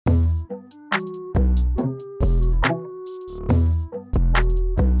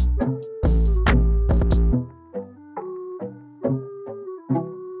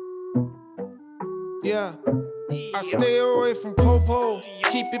stay away from popo.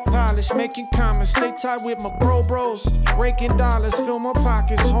 Keep it polished, making comments. Stay tight with my bros. Raking dollars, fill my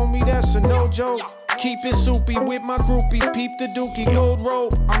pockets. Homie, that's a no joke. Keep it soupy with my groupies. Peep the dookie, gold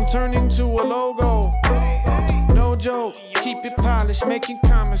rope. I'm turning to a logo. No joke. Keep it polished, making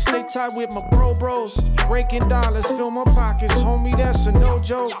comments. Stay tight with my bros. Raking dollars, fill my pockets. Homie, that's a no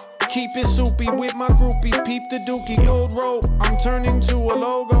joke. Keep it soupy with my groupies. Peep the dookie, gold rope. I'm turning to a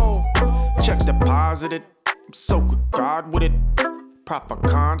logo. Check deposited. I'm so good God with it. Proper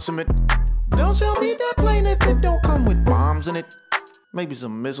consummate. Don't sell me that plane if it don't come with bombs in it. Maybe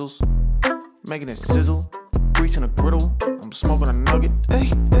some missiles. Making it sizzle. Greasing a griddle. I'm smoking a nugget.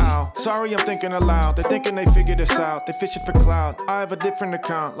 Hey, ow. Sorry, I'm thinking aloud. They thinking they figured this out. They fishing for clout. I have a different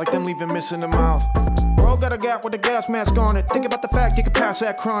account, like them leaving missing the mouth. Bro got a gap with a gas mask on it. Think about the fact you can pass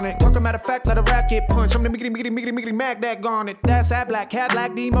that chronic. Talking matter of fact, let a rat get punched. I'm the miggity mag that garnet. That's that black cat,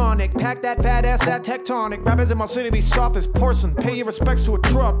 black demonic. Pack that fat ass, that tectonic. Rappers in my city be soft as porcelain. Pay your respects to a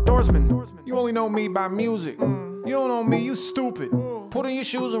true outdoorsman. You only know me by music. You don't know me, you stupid. Put on your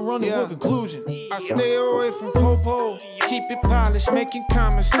shoes and run to a conclusion. I stay away from popo. Keep it polished, making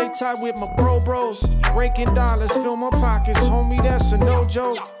comments. Stay tight with my bros. Raking dollars, fill my pockets. Homie, that's a no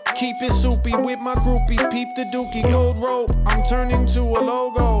joke. Keep it soupy with my groupies. Peep the dookie, gold rope. I'm turning to a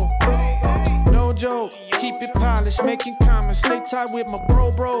logo. No joke. Keep it polished, making comments. Stay tight with my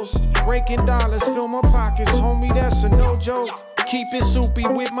bros. Raking dollars, fill my pockets. Homie, that's a no joke. Keep it soupy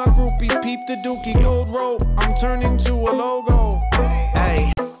with my groupies. Peep the dookie, gold rope. I'm turning to a logo.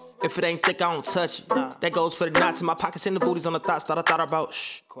 Hey, if it ain't thick, I don't touch it. That goes for the knots in my pockets and the booties on the thoughts that I thought about.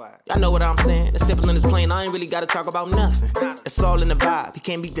 Shh. Y'all know what I'm saying. It's simple and it's plain. I ain't really gotta talk about nothing. It's all in the vibe. He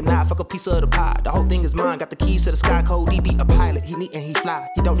can't be denied. Fuck a piece of the pie. The whole thing is mine. Got the keys to the sky code. He be a pilot. He neat and he fly.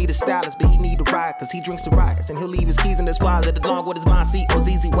 He don't need a stylist, but he need a ride. Cause he drinks the riots. And he'll leave his keys in his wallet along with his mind seat. O's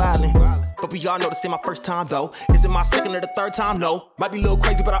easy wildin'. But we all know this ain't my first time though. Is it my second or the third time? No. Might be a little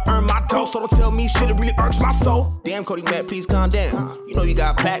crazy, but I earned my dough. So don't tell me shit, it really irks my soul. Damn, Cody, man, please calm down. You know you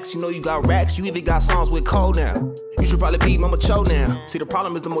got plaques, you know you got racks. You even got songs with Cole now. You should probably be Mama Cho now. See, the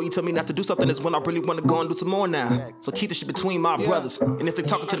problem is the more you tell me not to do something is when I really want to go and do some more now. So keep the shit between my brothers. And if they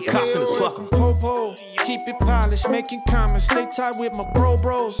talking to the cops, then it's fucking. Popo, keep it polished, making comments. Stay tight with my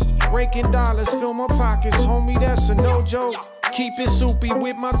bros. Raking dollars, fill my pockets. Homie, that's a no joke. Keep it soupy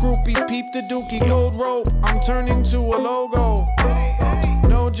with my groupies. Peep the dookie, gold rope. I'm turning to a logo.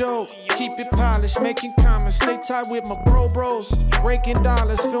 No joke. Keep it polished, making comments. Stay tight with my bros. Raking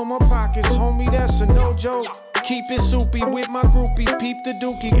dollars, fill my pockets. Homie, that's a no joke. Keep it soupy with my groupies. Peep the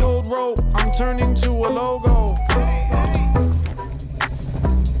dookie, gold rope. I'm turning to a logo.